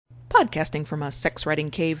Podcasting from a sex writing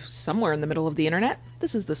cave somewhere in the middle of the internet,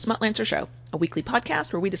 this is the Smutlancer Show, a weekly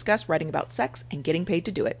podcast where we discuss writing about sex and getting paid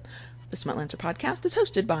to do it. The Smutlancer podcast is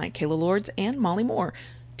hosted by Kayla Lords and Molly Moore,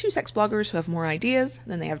 two sex bloggers who have more ideas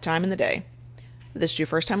than they have time in the day. If this is your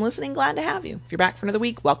first time listening, glad to have you. If you're back for another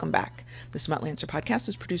week, welcome back. The Smutlancer podcast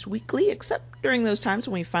is produced weekly, except during those times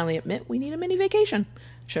when we finally admit we need a mini vacation.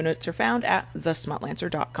 Show notes are found at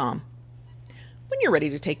thesmutlancer.com. When you're ready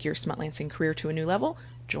to take your smutlancing career to a new level,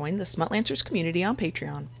 join the Smutlancers community on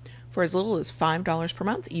Patreon. For as little as $5 per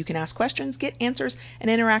month, you can ask questions, get answers, and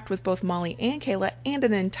interact with both Molly and Kayla and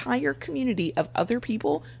an entire community of other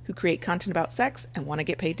people who create content about sex and want to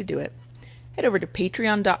get paid to do it. Head over to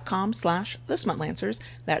patreon.com/thesmutlancers.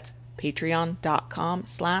 That's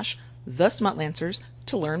patreon.com/thesmutlancers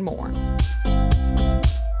to learn more.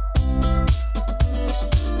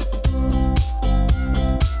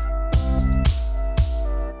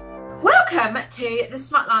 Welcome to the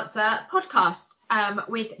Smutlancer podcast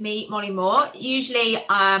with me, Molly Moore. Usually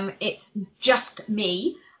it's just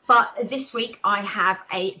me, but this week I have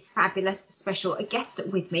a fabulous special guest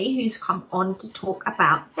with me who's come on to talk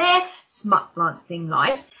about their smutlancing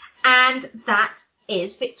life, and that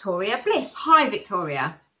is Victoria Blisse. Hi,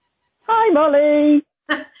 Victoria. Hi, Molly.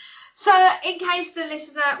 So in case the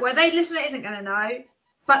listener isn't going to know,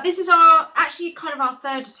 but this is our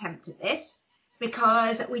third attempt at this,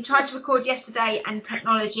 because we tried to record yesterday and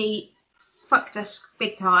technology fucked us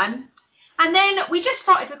big time. And then we just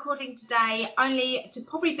started recording today, only to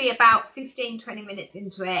probably be about 15-20 minutes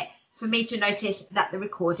into it for me to notice that the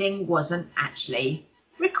recording wasn't actually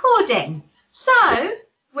recording. So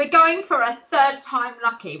we're going for a third time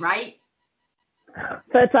lucky, right?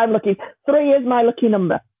 Third time lucky. 3 is my lucky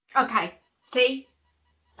number. Okay. See?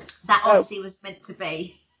 That obviously was meant to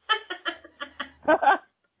be.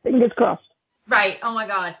 Fingers crossed. Right. Oh my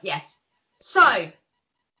God. Yes. So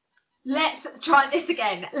let's try this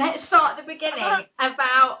again. Let's start at the beginning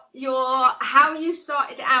about how you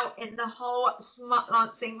started out in the whole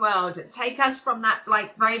smutlancing world. Take us from that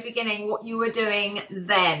very beginning, what you were doing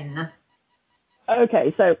then.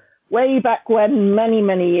 Okay. So way back when, many,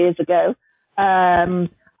 many years ago,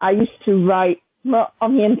 I used to write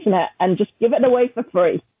on the internet and just give it away for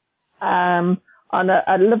free on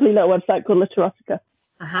a lovely little website called Literotica.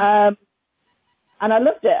 Uh-huh. And I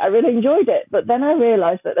loved it. I really enjoyed it. But then I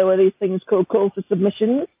realised that there were these things called call for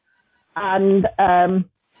submissions, and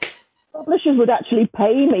publishers would actually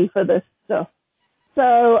pay me for this stuff.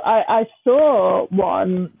 So I saw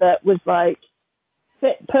one that was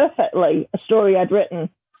fit perfectly a story I'd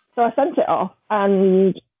written. So I sent it off,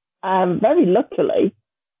 and very luckily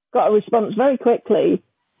got a response very quickly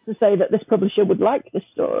to say that this publisher would like this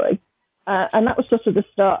story. And that was sort of the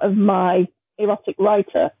start of my erotic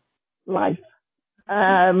writer life.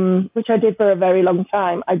 Which I did for a very long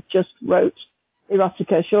time. I just wrote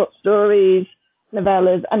erotica, short stories,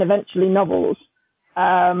 novellas, and eventually novels.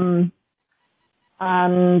 And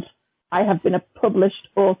I have been a published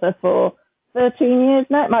author for 13 years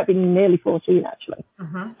now. It might be nearly 14, actually.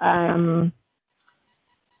 Uh-huh.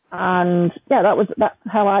 And yeah, that's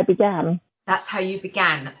how I began. That's how you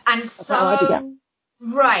began. And that's how I began.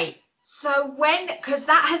 Right. So because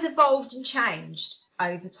that has evolved and changed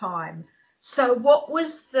over time. So what were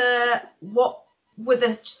the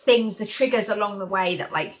things, the triggers along the way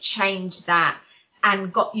that changed that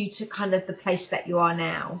and got you to kind of the place that you are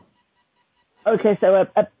now? Okay, so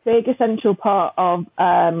a big essential part of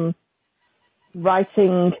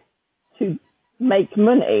writing to make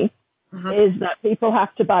money is that people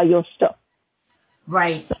have to buy your stuff.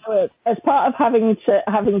 Right. So as part of having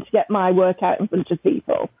to get my work out in front of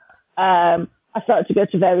people, I started to go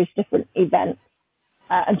to various different events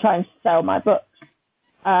and try and sell my books.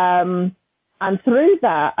 And through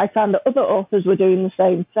that, I found that other authors were doing the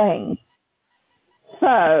same thing.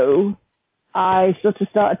 So I sort of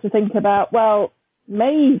started to think about, well,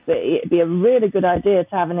 maybe it'd be a really good idea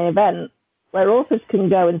to have an event where authors can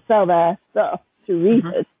go and sell their stuff to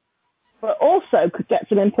readers, but also could get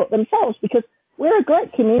some input themselves, because we're a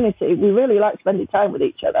great community. We really like spending time with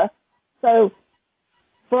each other. So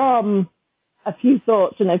from a few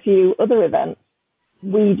thoughts and a few other events,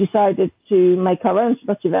 we decided to make our own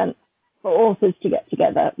smut event for authors to get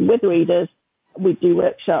together with readers. We'd do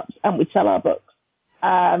workshops and we'd sell our books.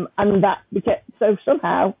 And that became, so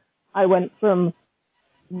somehow I went from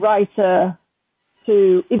writer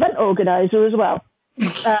to event organizer as well.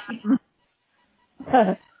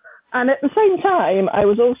 And at the same time, I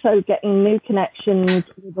was also getting new connections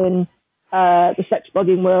within the sex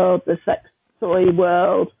blogging world, the sex toy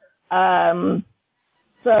world.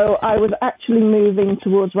 So I was actually moving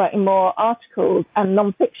towards writing more articles and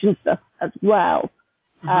non-fiction stuff as well.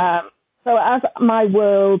 So as my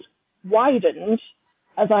world widened,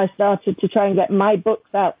 as I started to try and get my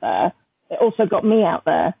books out there, it also got me out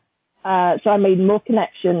there. So I made more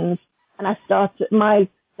connections, and my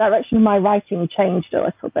direction of my writing changed a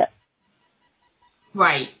little bit.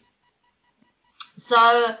 Right.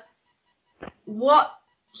 So what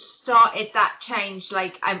started that change,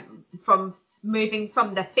 like from moving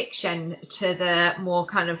from the fiction to the more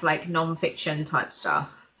kind of like non-fiction type stuff?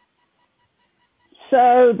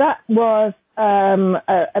 So that was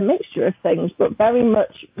a mixture of things, but very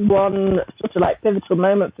much one sort of like pivotal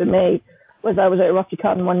moment for me was I was at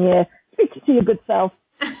Eroticon one year, speaking to your good self,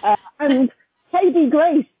 and KD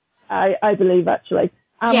Grace, I believe actually,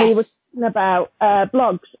 and yes. we were talking about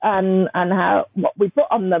blogs and what we put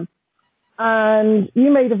on them. And you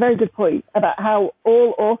made a very good point about how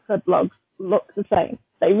all author blogs look the same.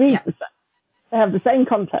 They read the same. They have the same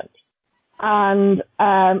content. And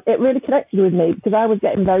it really connected with me because I was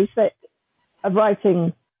getting very sick of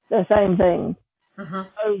writing the same thing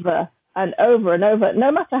over and over and over.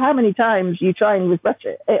 No matter how many times you try and refresh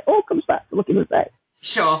it, it all comes back to looking the same.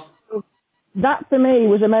 Sure. So that for me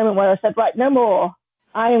was a moment where I said, right, no more.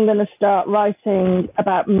 I am going to start writing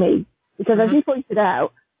about me. Because as you pointed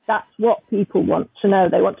out, that's what people want to know.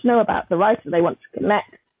 They want to know about the writer. They want to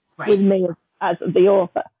connect with me as the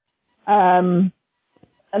author. And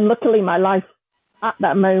luckily, my life at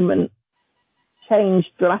that moment changed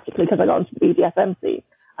dramatically because I got into the BDSM scene.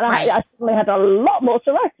 And I suddenly had a lot more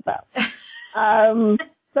to write about.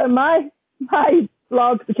 So my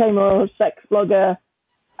blog became more sex blogger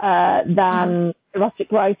than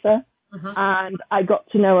erotic writer. And I got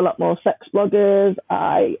to know a lot more sex bloggers.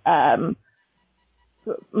 I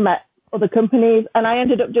met other companies, and I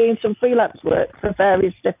ended up doing some freelance work for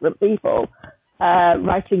various different people,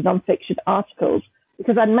 writing non-fiction articles,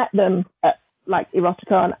 because I'd met them at like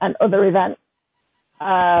Eroticon and other events,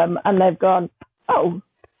 and they've gone, oh,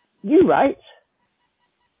 you write?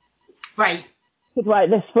 Right. Could write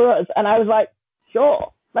this for us. And I was like,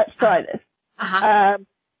 sure, let's try this.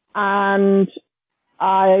 And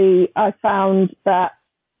I found that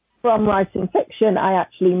from writing fiction, I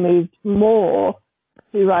actually moved more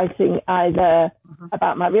to writing either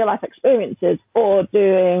about my real life experiences or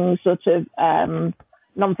doing sort of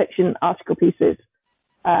non-fiction article pieces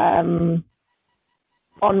on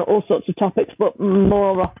all sorts of topics, but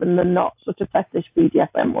more often than not, sort of fetish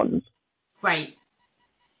BDSM ones. Right.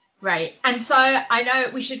 And so I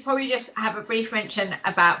know we should probably just have a brief mention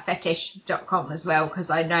about fetish.com as well,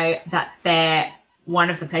 because I know that they're one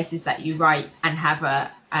of the places that you write and have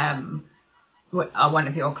one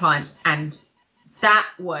of your clients. And that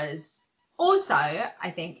was also,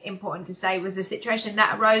 I think, important to say, was a situation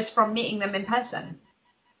that arose from meeting them in person.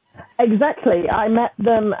 Exactly. I met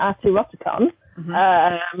them at Eroticon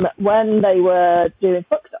when they were doing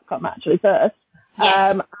Fuck.com actually first.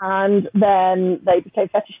 Yes. And then they became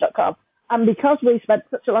Fetish.com. And because we spent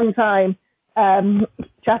such a long time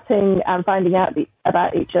chatting and finding out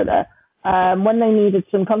about each other, when they needed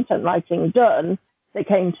some content writing done, they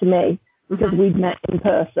came to me because we'd met in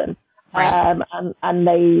person. And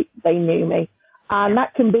they knew me. And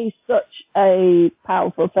that can be such a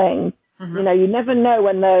powerful thing. You know, you never know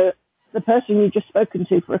when the person you've just spoken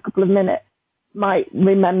to for a couple of minutes might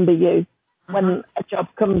remember you when a job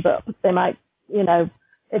comes up. They might, you know,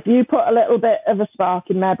 if you put a little bit of a spark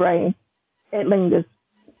in their brain, it lingers.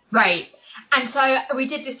 Right. And so we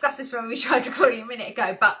did discuss this when we tried recording a minute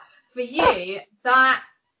ago, but for you, that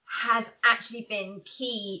has actually been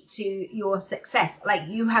key to your success. Like,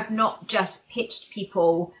 you have not just pitched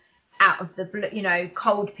people out of the blue, you know,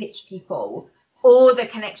 cold pitched people. All the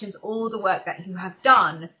connections, all the work that you have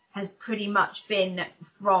done has pretty much been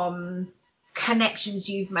from connections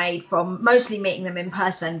you've made from mostly meeting them in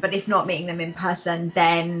person, but if not meeting them in person,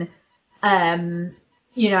 then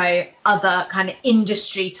you know, other kind of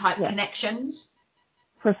industry type connections.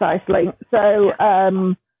 Precisely. So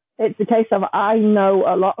it's a case of I know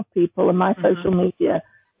a lot of people, and my social media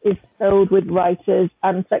is filled with writers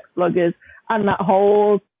and sex bloggers and that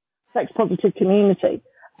whole sex positive community.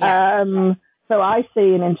 So I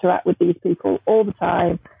see and interact with these people all the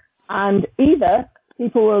time, and either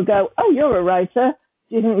people will go, oh, you're a writer,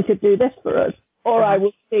 do you think you could do this for us? Or I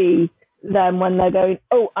will see them when they're going,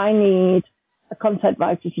 oh, I need a content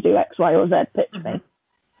writer to do X, Y, or Z, pitch me.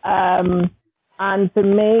 And for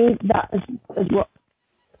me, that is what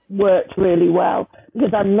worked really well,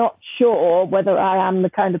 because I'm not sure whether I am the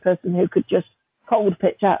kind of person who could just cold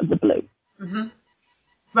pitch out of the blue.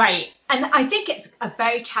 Right. And I think it's a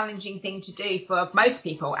very challenging thing to do for most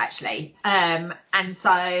people, actually. And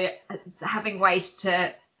so having ways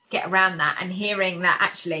to get around that, and hearing that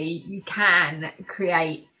actually you can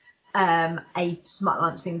create a smart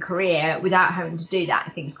lancing career without having to do that,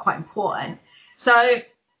 I think is quite important. So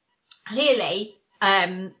clearly,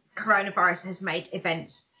 coronavirus has made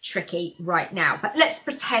events tricky right now, but let's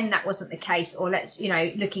pretend that wasn't the case, or let's,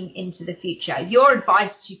 looking into the future, your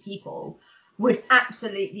advice to people would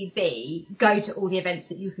absolutely be go to all the events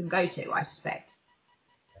that you can go to, I suspect.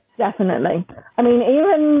 Definitely. I mean,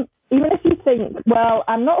 even if you think, well,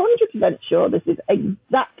 I'm not 100% sure this is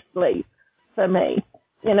exactly for me,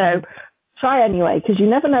 try anyway, because you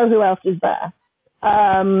never know who else is there.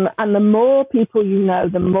 And the more people you know,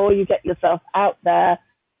 the more you get yourself out there,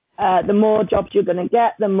 the more jobs you're going to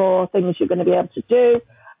get, the more things you're going to be able to do.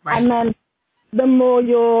 Right. And then the more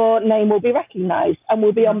your name will be recognized and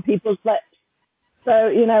will be on people's lips.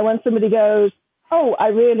 So, when somebody goes, oh, I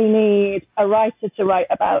really need a writer to write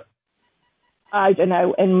about, I don't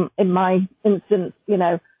know, in my instance,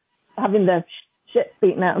 having the shit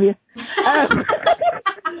beaten out of you.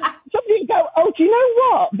 Somebody go, oh, do you know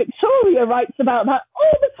what? Victoria writes about that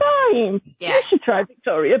all the time. Yeah. You should try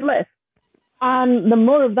Victoria Blisse. And the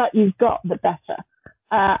more of that you've got, the better.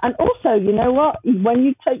 And also, you know what? When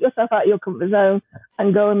you take yourself out of your comfort zone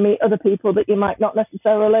and go and meet other people that you might not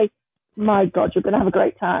necessarily, my God, you're going to have a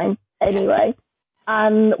great time anyway.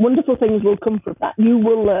 And wonderful things will come from that. You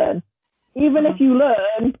will learn. Even if you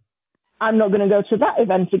learn, I'm not going to go to that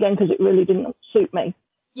event again because it really didn't suit me.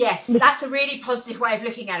 Yes, that's a really positive way of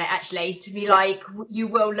looking at it, actually, to be like, you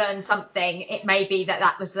will learn something. It may be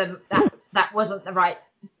that wasn't the right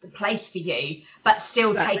place for you, but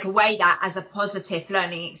still take away that as a positive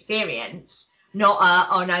learning experience, not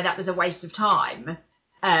oh no, that was a waste of time.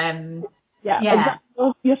 Exactly.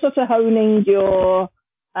 You're sort of honing your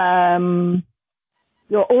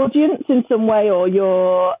audience in some way, or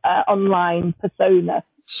your online persona.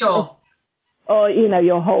 Sure. Or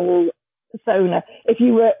your whole persona. If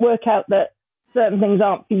you work out that certain things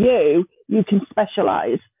aren't for you, you can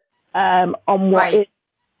specialize on what is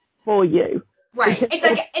for you. Right.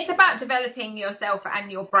 It's about developing yourself and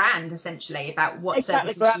your brand, essentially, about what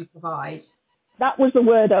services you provide. That was the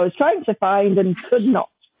word I was trying to find and could not.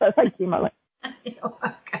 So thank you, Molly. You're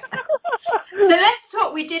welcome. So let's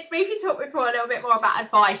talk. We did briefly talk before a little bit more about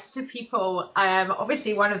advice to people.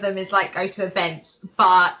 Obviously, one of them is like go to events,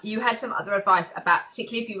 but you had some other advice about,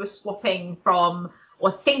 particularly if you were swapping from,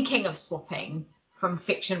 or thinking of swapping from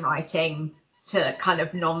fiction writing to kind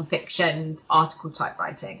of non-fiction article type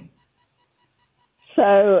writing.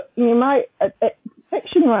 So you might,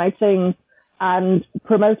 fiction writing and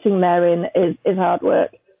promoting therein is hard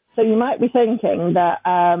work. So you might be thinking that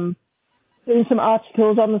doing some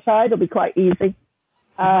articles on the side will be quite easy.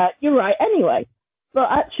 You're right anyway.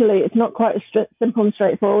 But actually, it's not quite as simple and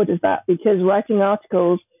straightforward as that, because writing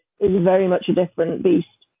articles is very much a different beast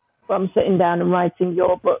from sitting down and writing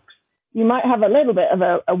your books. You might have a little bit of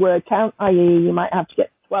a word count, i.e. you might have to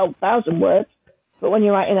get 12,000 words. But when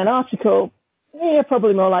you're writing an article, you're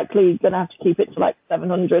probably more likely going to have to keep it to like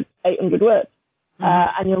 700, 800 words.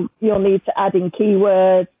 And you'll need to add in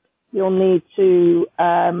keywords. You'll need to,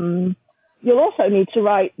 you'll also need to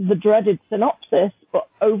write the dreaded synopsis, but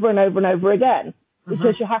over and over and over again,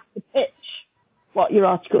 because you have to pitch what your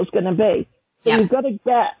article's going to be. So you've got to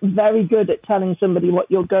get very good at telling somebody what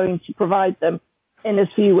you're going to provide them in as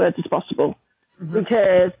few words as possible,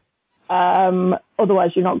 because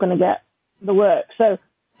otherwise you're not going to get the work. So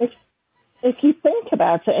if you think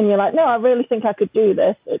about it and you're like, no, I really think I could do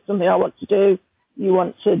this, it's something I want to do, you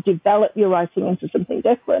want to develop your writing into something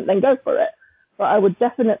different, then go for it. But I would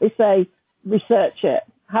definitely say research it.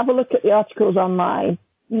 Have a look at the articles online.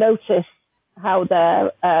 Notice how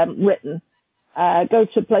they're written. Go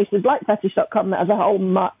to places like fetish.com that has a whole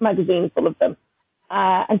magazine full of them,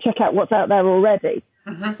 and check out what's out there already.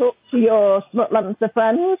 Talk to your smutlancer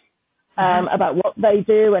friends about what they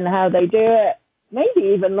do and how they do it. Maybe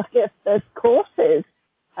even look at there's courses.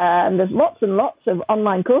 There's lots and lots of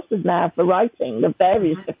online courses now for writing of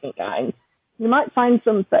various different kinds. You might find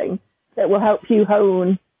something that will help you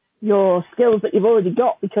hone your skills that you've already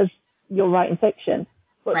got because you're writing fiction,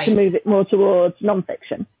 but to move it more towards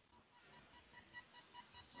non-fiction.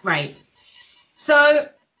 Right. So,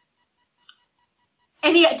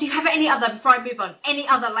 do you have any other, before I move on, any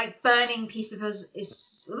other like burning pieces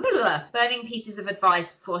of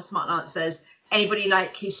advice for smart lancers? Anybody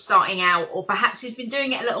like who's starting out, or perhaps who's been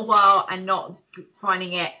doing it a little while and not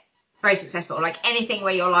finding it very successful? Like anything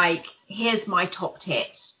where you're like, here's my top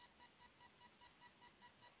tips.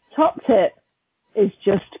 Top tip is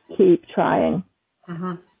just keep trying.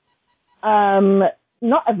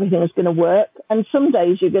 Not everything is going to work, and some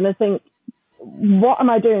days you're going to think what am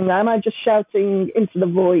I doing? Am I just shouting into the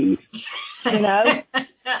void? You know?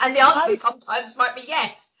 And the answer sometimes might be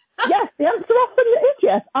yes. Yes, the answer often is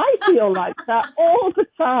yes. I feel like that all the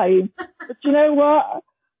time. But you know what?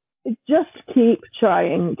 Just keep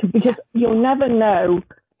trying, because you'll never know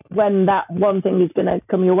when that one thing is going to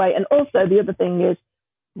come your way. And also the other thing is,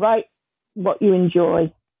 write what you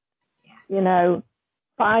enjoy. Yeah. You know,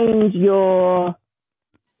 find your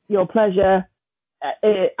pleasure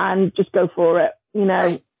and just go for it. You know,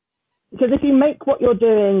 right. Because if you make what you're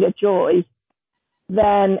doing a joy,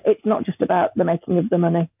 then it's not just about the making of the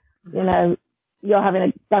money. Mm-hmm. You know, you're having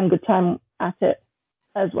a damn good time at it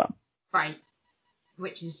as well. Right.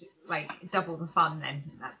 Which is like double the fun then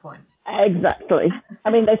at that point. Exactly. I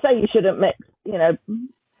mean, they say you shouldn't mix, you know,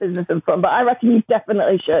 business and fun, but I reckon you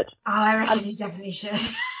definitely should. Oh, I reckon you definitely should.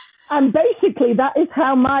 And basically, that is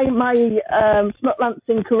how my smut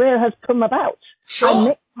lancing career has come about.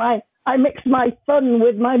 Sure. I mix my fun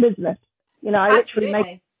with my business. You know, I literally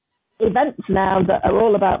make events now that are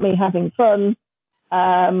all about me having fun,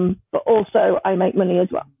 but also I make money as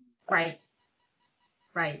well. Right.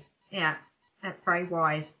 Right. Yeah. That's very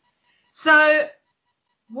wise. So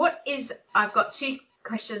I've got two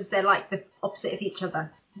questions. They're like the opposite of each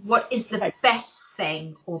other. What is the best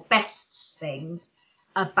thing or best things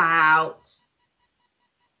about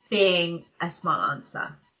being a smart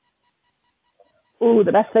lancer? Oh,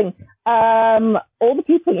 the best thing. All the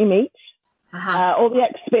people you meet, all the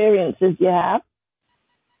experiences you have,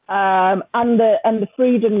 and the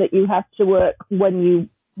freedom that you have to work when you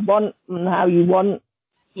want and how you want.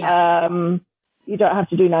 Yeah. You don't have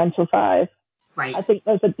to do 9 till 5. Right. I think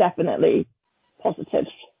those are definitely positives.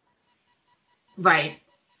 Right.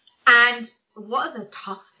 And what are the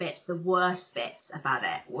tough bits, the worst bits about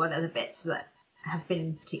it? What are the bits that have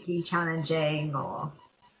been particularly challenging or?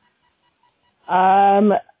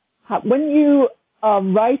 When you are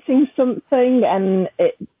writing something and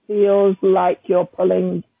it feels like you're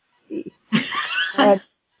pulling teeth. I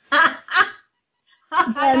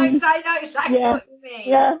know exactly what you mean.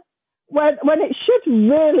 Yeah. When it should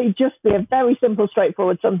really just be a very simple,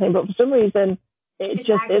 straightforward something, but for some reason it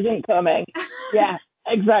just isn't coming. Yeah,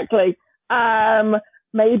 exactly.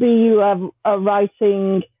 Maybe you are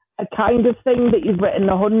writing a kind of thing that you've written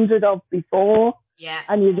 100 of before. Yeah.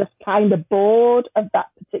 And you're just kind of bored of that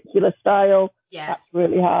particular style. Yeah. That's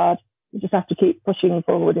really hard. You just have to keep pushing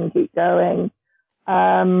forward and keep going.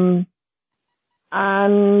 And,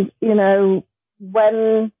 you know,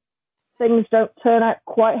 when things don't turn out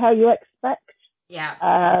quite how you expect. Yeah.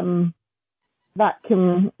 That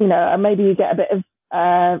can, you know, maybe you get a bit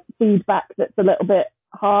of feedback that's a little bit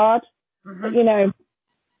hard. Mm-hmm. But, you know,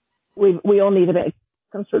 we all need a bit of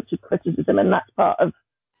constructive criticism, and that's part of,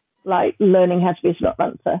 like, learning how to be a smut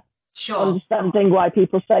lancer. Sure. Understanding why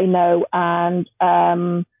people say no, and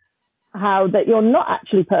how that you're not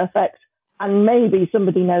actually perfect, and maybe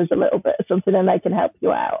somebody knows a little bit of something and they can help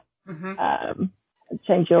you out. Mm-hmm.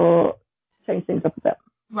 Change things up a bit.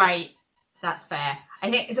 Right. That's fair. I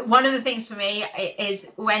think one of the things for me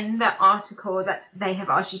is when the article that they have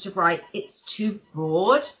asked you to write, it's too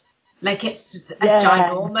broad. Like it's a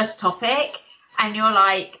ginormous topic. And you're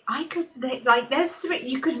like,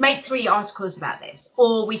 you could make 3 articles about this,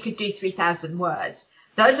 or we could do 3,000 words.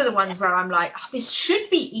 Those are the ones where I'm like, oh, this should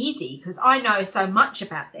be easy because I know so much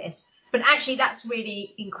about this. But actually that's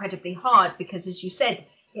really incredibly hard because, as you said,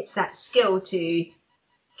 it's that skill to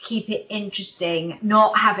keep it interesting,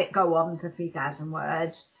 not have it go on for 3,000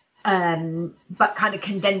 words, but kind of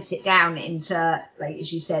condense it down into, like,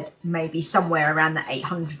 as you said, maybe somewhere around the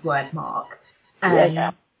 800 word mark.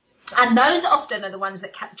 And those often are the ones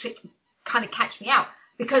that kind of catch me out,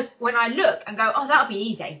 because when I look and go, oh, that'll be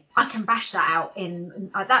easy, I can bash that out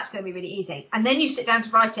that's going to be really easy. And then you sit down to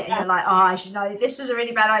write it and you're like, oh, I should know, this was a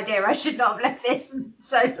really bad idea. I should not have left this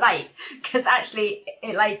so late, because actually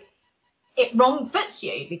it wrong foots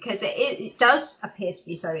you, because it does appear to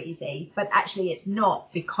be so easy, but actually it's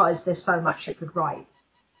not, because there's so much you could write.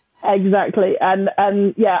 Exactly. And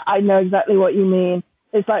yeah, I know exactly what you mean.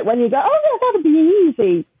 It's like when you go, oh yeah, that'll be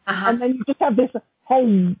easy. And then you just have this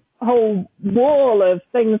whole wall of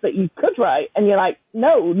things that you could write, and you're like,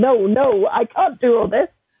 no, I can't do all this.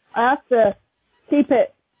 I have to keep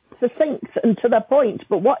it succinct and to the point.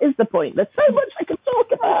 But what is the point? There's so much I could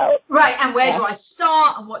talk about. Right, and where do I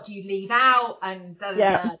start, and what do you leave out? And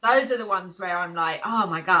those are the ones where I'm like, oh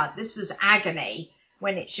my God, this was agony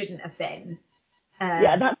when it shouldn't have been.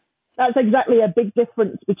 That's exactly a big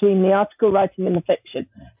difference between the article writing and the fiction.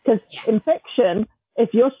 Because in fiction,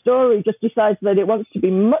 if your story just decides that it wants to be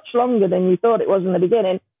much longer than you thought it was in the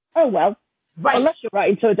beginning, oh well, unless you're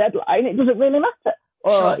writing to a deadline, it doesn't really matter.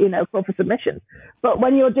 or, call for submissions. But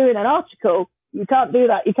when you're doing an article, you can't do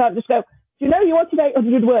that. You can't just go, do you know you wanted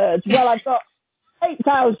 800 words? Well, I've got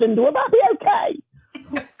 8,000. Will that be okay?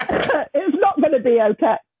 It's not going to be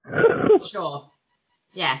okay. Sure.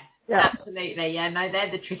 Yeah, absolutely. Yeah, no,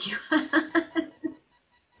 they're the tricky ones.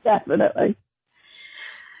 Definitely.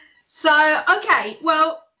 So, okay,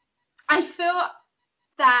 well, I feel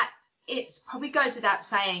that it probably goes without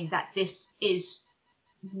saying that this is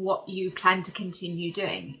what you plan to continue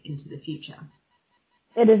doing into the future.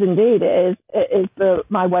 It is indeed. It is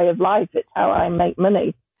my way of life. It's how I make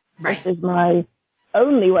money. Right. This is my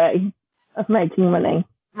only way of making money.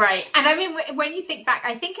 Right. And I mean, when you think back,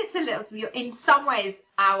 I think it's a little, in some ways,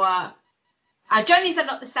 our journeys are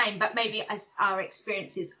not the same, but maybe our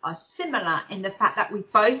experiences are similar in the fact that we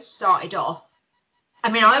both started off.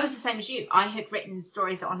 I mean, I was the same as you. I had written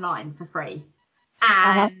stories online for free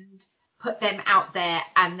and put them out there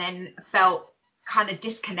and then felt kind of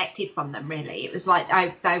disconnected from them, really. It was like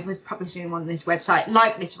I was publishing them on this website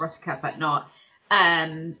like Literotica, but not.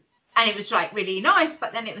 And it was like really nice,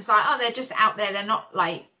 but then it was like, oh, they're just out there. They're not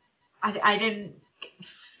like, I didn't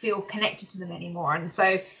feel connected to them anymore. And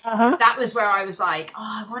so that was where I was like,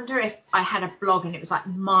 oh, I wonder if I had a blog and it was like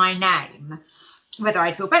my name, whether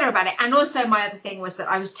I'd feel better about it. And also my other thing was that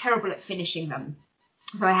I was terrible at finishing them.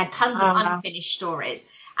 So I had tons of unfinished stories.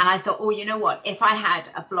 And I thought, oh, you know what? If I had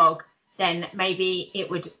a blog, then maybe it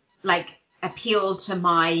would like appeal to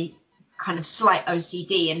my kind of slight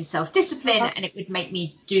OCD and self-discipline, and it would make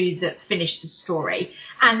me finish the story.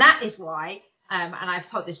 And that is why, and I've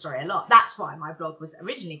told this story a lot, that's why my blog was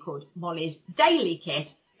originally called Molly's Daily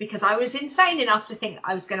Kiss, because I was insane enough to think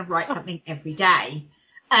I was going to write something every day.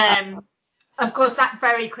 Of course, that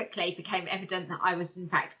very quickly became evident that I was in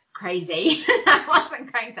fact crazy. That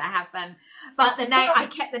wasn't going to happen. But the name, I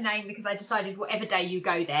kept the name because I decided whatever day you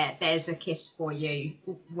go there, there's a kiss for you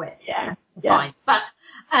to find. But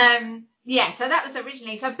so that was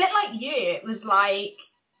originally, so a bit like you, it was like,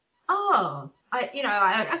 oh,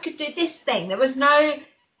 I could do this thing. There was no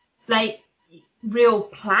like real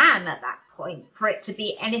plan at that point for it to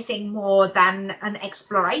be anything more than an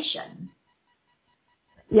exploration.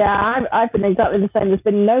 Yeah, I've been exactly the same. There's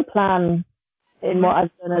been no plan in what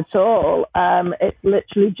I've done at all. It's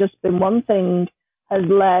literally just been one thing has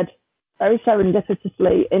led very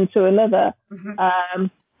serendipitously into another.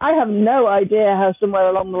 I have no idea how somewhere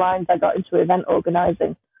along the lines I got into event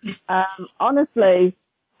organising. Honestly,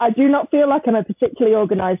 I do not feel like I'm a particularly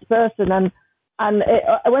organised person. And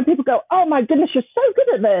when people go, oh my goodness, you're so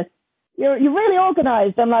good at this. You're really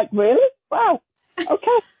organised. I'm like, really? Wow.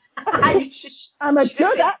 Okay. I'm a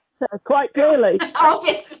good actor, quite clearly.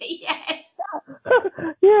 Obviously, yes.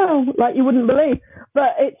 Yeah, like you wouldn't believe.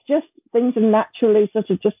 But it's just things are naturally sort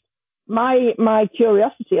of just my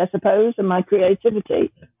curiosity, I suppose, and my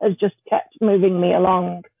creativity has just kept moving me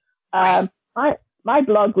along. My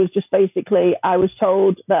blog was just basically, I was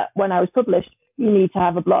told that when I was published, you need to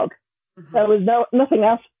have a blog. There was nothing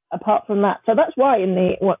else apart from that. So that's why in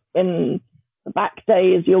the back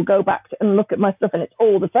days, you'll go back and look at my stuff and it's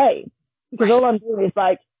all the same. Because all I'm doing is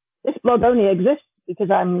like, this blog only exists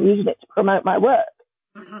because I'm using it to promote my work.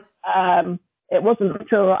 It wasn't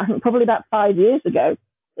until I think probably about 5 years ago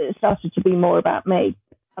that it started to be more about me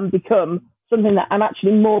and become something that I'm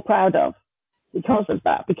actually more proud of because of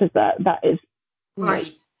that, because that is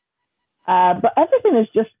me. But everything has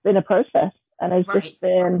just been a process and has just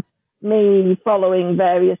been me following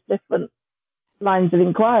various different lines of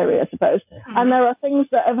inquiry, I suppose. And there are things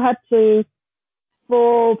that have had to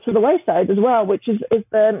fall to the wayside as well, which is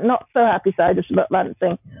the not so happy side of smut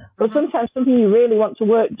lancing. But sometimes something you really want to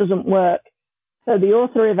work doesn't work. So the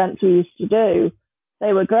author events we used to do,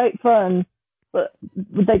 they were great fun, but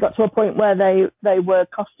they got to a point where they were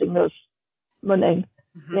costing us money.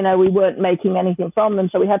 We weren't making anything from them.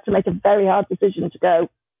 So we had to make a very hard decision to go,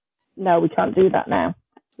 no, we can't do that now.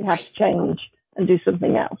 We have to change and do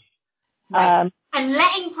something else. And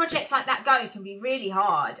letting projects like that go can be really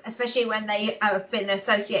hard, especially when they have been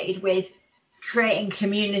associated with creating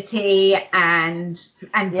community and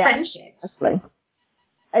friendships.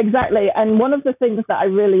 Exactly. And one of the things that I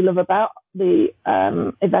really love about the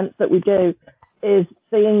events that we do is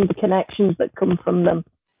seeing the connections that come from them,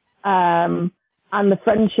 and the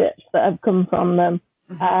friendships that have come from them,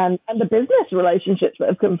 and the business relationships that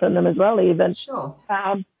have come from them as well, even. Sure.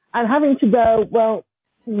 And having to go, well,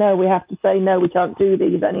 no, we have to say, no, we can't do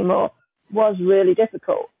these anymore, was really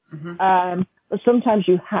difficult. But sometimes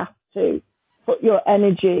you have to put your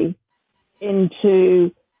energy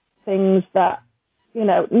into things that,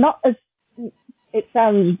 not as, it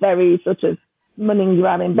sounds very sort of money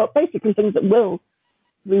grabbing, but basically things that will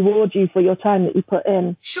reward you for your time that you put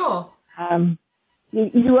in. Sure.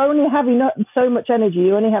 You only have so much energy.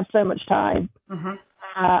 You only have so much time. Mm-hmm.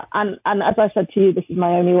 And as I said to you, this is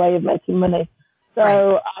my only way of making money. So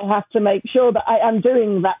right. I have to make sure that I am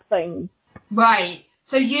doing that thing. Right.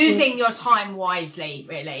 So using your time wisely,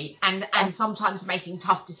 really, and sometimes making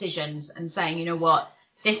tough decisions and saying, you know what,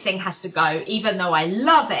 this thing has to go, even though I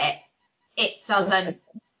love it,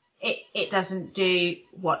 it doesn't do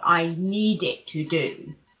what I need it to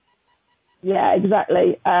do. Yeah,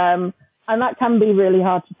 exactly. And that can be really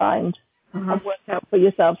hard to find and work out for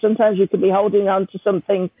yourself. Sometimes you could be holding on to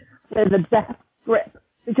something with a death grip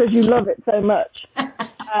because you love it so much.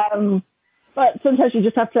 But sometimes you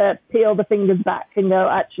just have to peel the fingers back and go,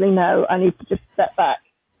 actually, no, I need to just step back.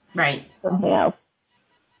 Right. Something else.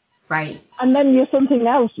 Right. And then your something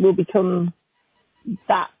else will become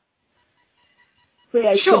that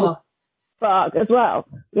creative spark as well.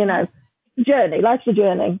 You know, journey, life's a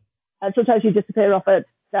journey. And sometimes you disappear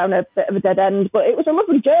down a bit of a dead end, but it was a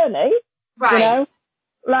lovely journey. Right. You know,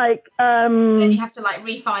 like. Then you have to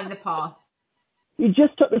refine the path. You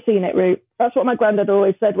just took the scenic route. That's what my granddad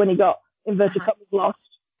always said when he got inverted commas lost.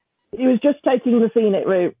 He was just taking the scenic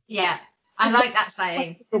route. Yeah, I like that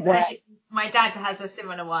saying. My dad has a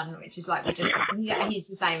similar one, which is like he's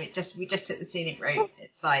the same. We just took the scenic route.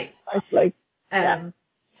 It's like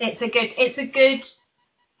it's a good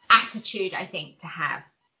attitude, I think, to have,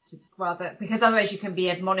 because otherwise you can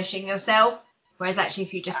be admonishing yourself. Whereas actually,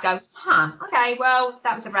 if you just go, okay, well,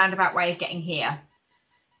 that was a roundabout way of getting here.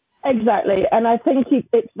 Exactly, and I think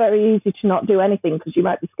it's very easy to not do anything because you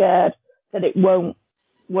might be scared that it won't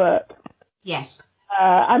work. Yes.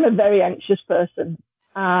 I'm a very anxious person,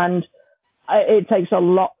 and it takes a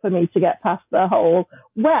lot for me to get past the whole,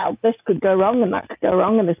 well, this could go wrong, and that could go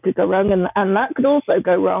wrong, and this could go wrong, and that could also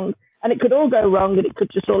go wrong, and it could all go wrong, and it could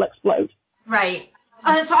just all explode. Right.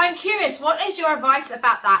 So I'm curious, what is your advice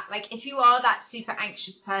about that? Like, if you are that super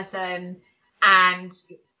anxious person and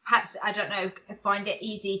perhaps, I don't know, find it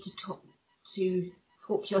easy to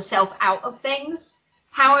talk yourself out of things,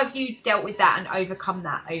 how have you dealt with that and overcome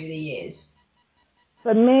that over the years?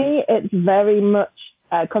 For me, it's very much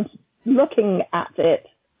looking at it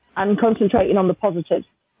and concentrating on the positives.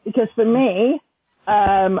 Because for me,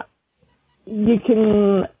 I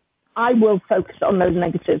will focus on those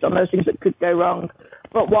negatives, on those things that could go wrong.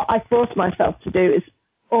 But what I force myself to do is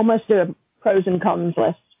almost do a pros and cons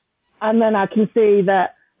list. And then I can see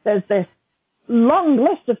that there's this long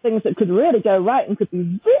list of things that could really go right and could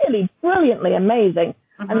be really brilliantly amazing.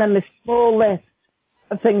 And then this small list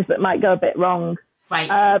of things that might go a bit wrong.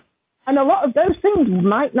 Right. And a lot of those things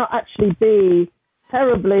might not actually be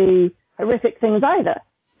terribly horrific things either,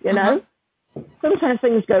 you know? Sometimes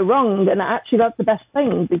things go wrong, and actually that's the best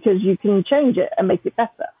thing because you can change it and make it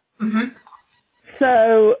better.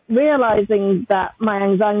 So realizing that my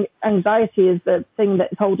anxiety is the thing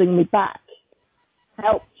that's holding me back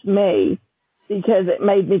helped me because it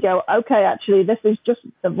made me go, okay, actually, this is just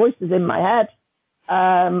the voices in my head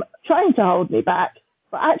trying to hold me back,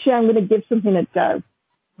 but actually I'm going to give something a go.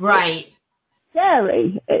 Right. It's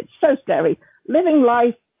scary. It's so scary. Living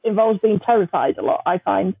life involves being terrified a lot, I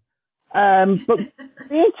find. But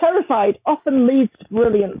being terrified often leads to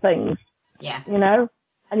brilliant things. Yeah. You know?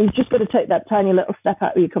 And you've just got to take that tiny little step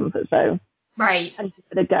out of your comfort zone. Right. And give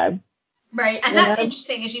it a go. Right. And that's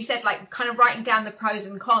interesting, as you said, like kind of writing down the pros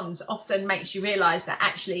and cons often makes you realise that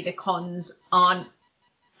actually the cons aren't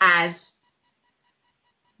as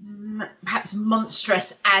perhaps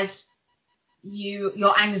monstrous as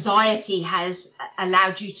your anxiety has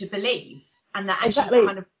allowed you to believe, and that actually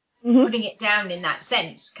kind of putting it down in that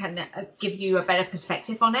sense can give you a better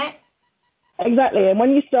perspective on it. Exactly. And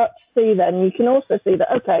when you start to see, then you can also see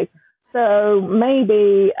that, okay, so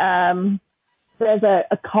maybe there's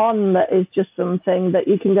a con that is just something that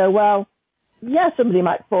you can go, well, yeah, somebody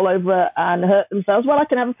might fall over and hurt themselves. Well, I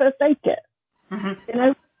can have a first aid kit. You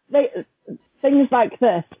know, things like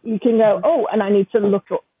this, you can go, oh, and I need to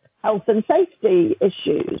look at health and safety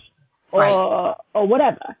issues or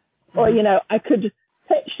whatever. Or, you know, I could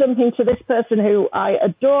pitch something to this person who I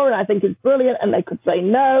adore and I think is brilliant, and they could say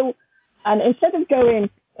no. And instead of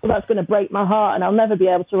going, well, that's going to break my heart and I'll never be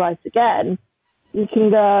able to write again, you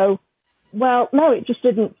can go, well, no, it just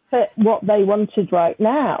didn't fit what they wanted right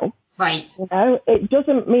now. Right. You know, it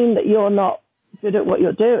doesn't mean that you're not good at what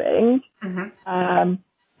you're doing.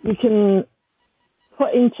 You can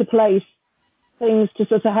put into place things to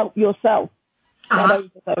sort of help yourself get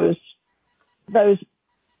over those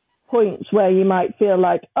points where you might feel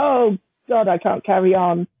like, oh, God, I can't carry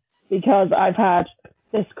on because I've had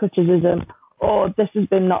this criticism, or this has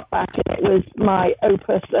been knocked back and it was my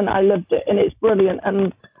opus and I loved it and it's brilliant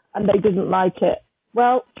and they didn't like it.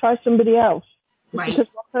 Well, try somebody else. Right. Because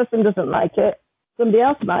one person doesn't like it, somebody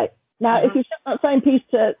else might. Now, if you set that same piece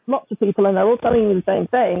to lots of people and they're all telling you the same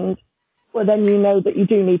thing, well, then you know that you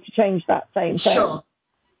do need to change that same thing. Sure.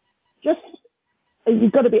 Just,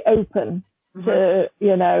 you've got to be open to,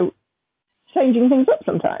 changing things up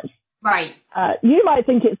sometimes. Right. You might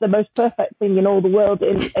think it's the most perfect thing in all the world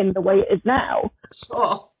in the way it is now.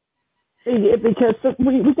 Sure. Because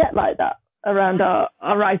we get like that around our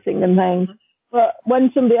writing and things. But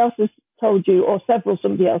when somebody else has told you, or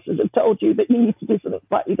somebody else's have told you that you need to do something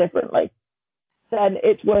slightly differently, then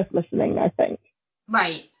it's worth listening, I think.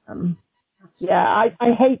 Right. I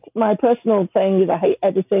hate, my personal thing is I hate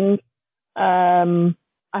editing. I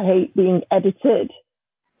hate being edited,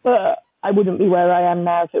 but I wouldn't be where I am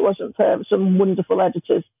now if it wasn't for some wonderful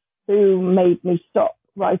editors who made me stop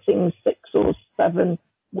writing 6 or 7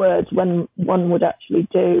 words when one would actually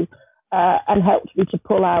do, and helped me to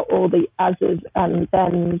pull out all the as's and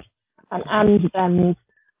thens and thens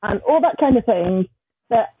and all that kind of thing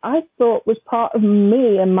that I thought was part of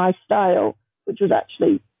me and my style, which was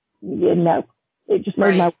actually, it just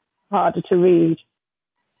made my harder to read.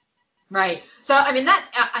 Right. So, I mean,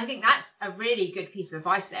 I think that's a really good piece of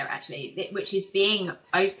advice there, actually, which is being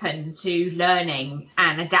open to learning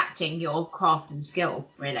and adapting your craft and skill,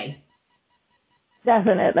 really.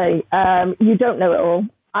 Definitely. You don't know it all.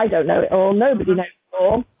 I don't know it all. Nobody knows it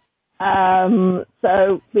all.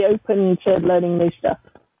 So be open to learning new stuff.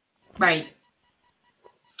 Right.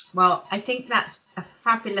 Well, I think that's a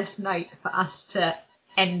fabulous note for us to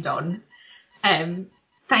end on.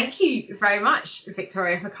 Thank you very much,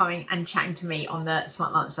 Victoria, for coming and chatting to me on the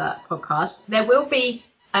Smart Lancer podcast. There will be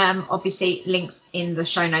obviously links in the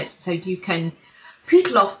show notes so you can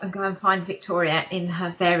poodle off and go and find Victoria in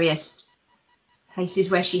her various places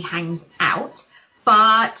where she hangs out.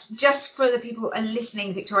 But just for the people who are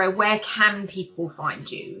listening, Victoria, where can people find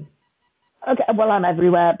you? Okay, well, I'm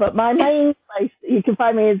everywhere, but my main place you can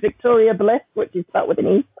find me is Victoria Blisse, which is spelled with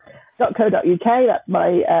an E.co.uk. That's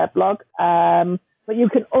my blog. But you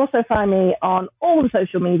can also find me on all the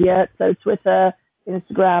social media, so Twitter,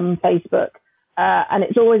 Instagram, Facebook, and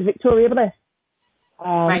it's always Victoria Blisse.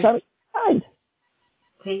 Right. So it's fine.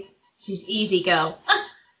 See, she's easy, girl.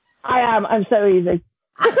 I am. I'm so easy.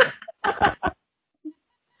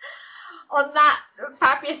 On that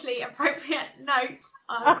fabulously appropriate note,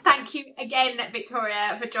 thank you again,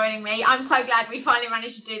 Victoria, for joining me. I'm so glad we finally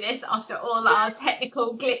managed to do this after all our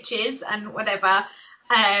technical glitches and whatever.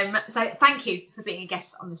 So thank you for being a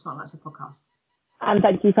guest on the Smart Lancer podcast. And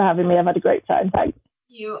thank you for having me. I've had a great time. Thanks.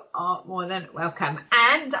 You are more than welcome.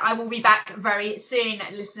 And I will be back very soon,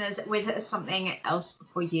 listeners, with something else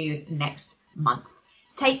for you next month.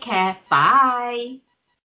 Take care. Bye.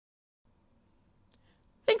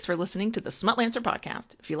 Thanks for listening to the Smut Lancer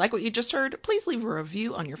podcast. If you like what you just heard, please leave a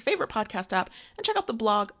review on your favorite podcast app and check out the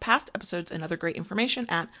blog, past episodes, and other great information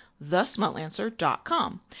at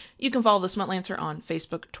thesmutlancer.com. You can follow the Smut Lancer on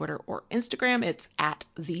Facebook, Twitter, or Instagram. It's at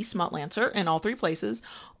The Smut Lancer in all 3 places.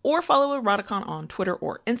 Or follow Eroticon on Twitter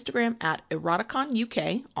or Instagram at Eroticon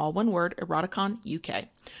UK, all one word, Eroticon UK.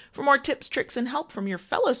 For more tips, tricks, and help from your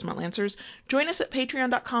fellow Smut Lancers, join us at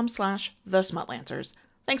patreon.com/thesmutlancers.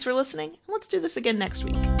 Thanks for listening, and let's do this again next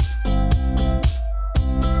week.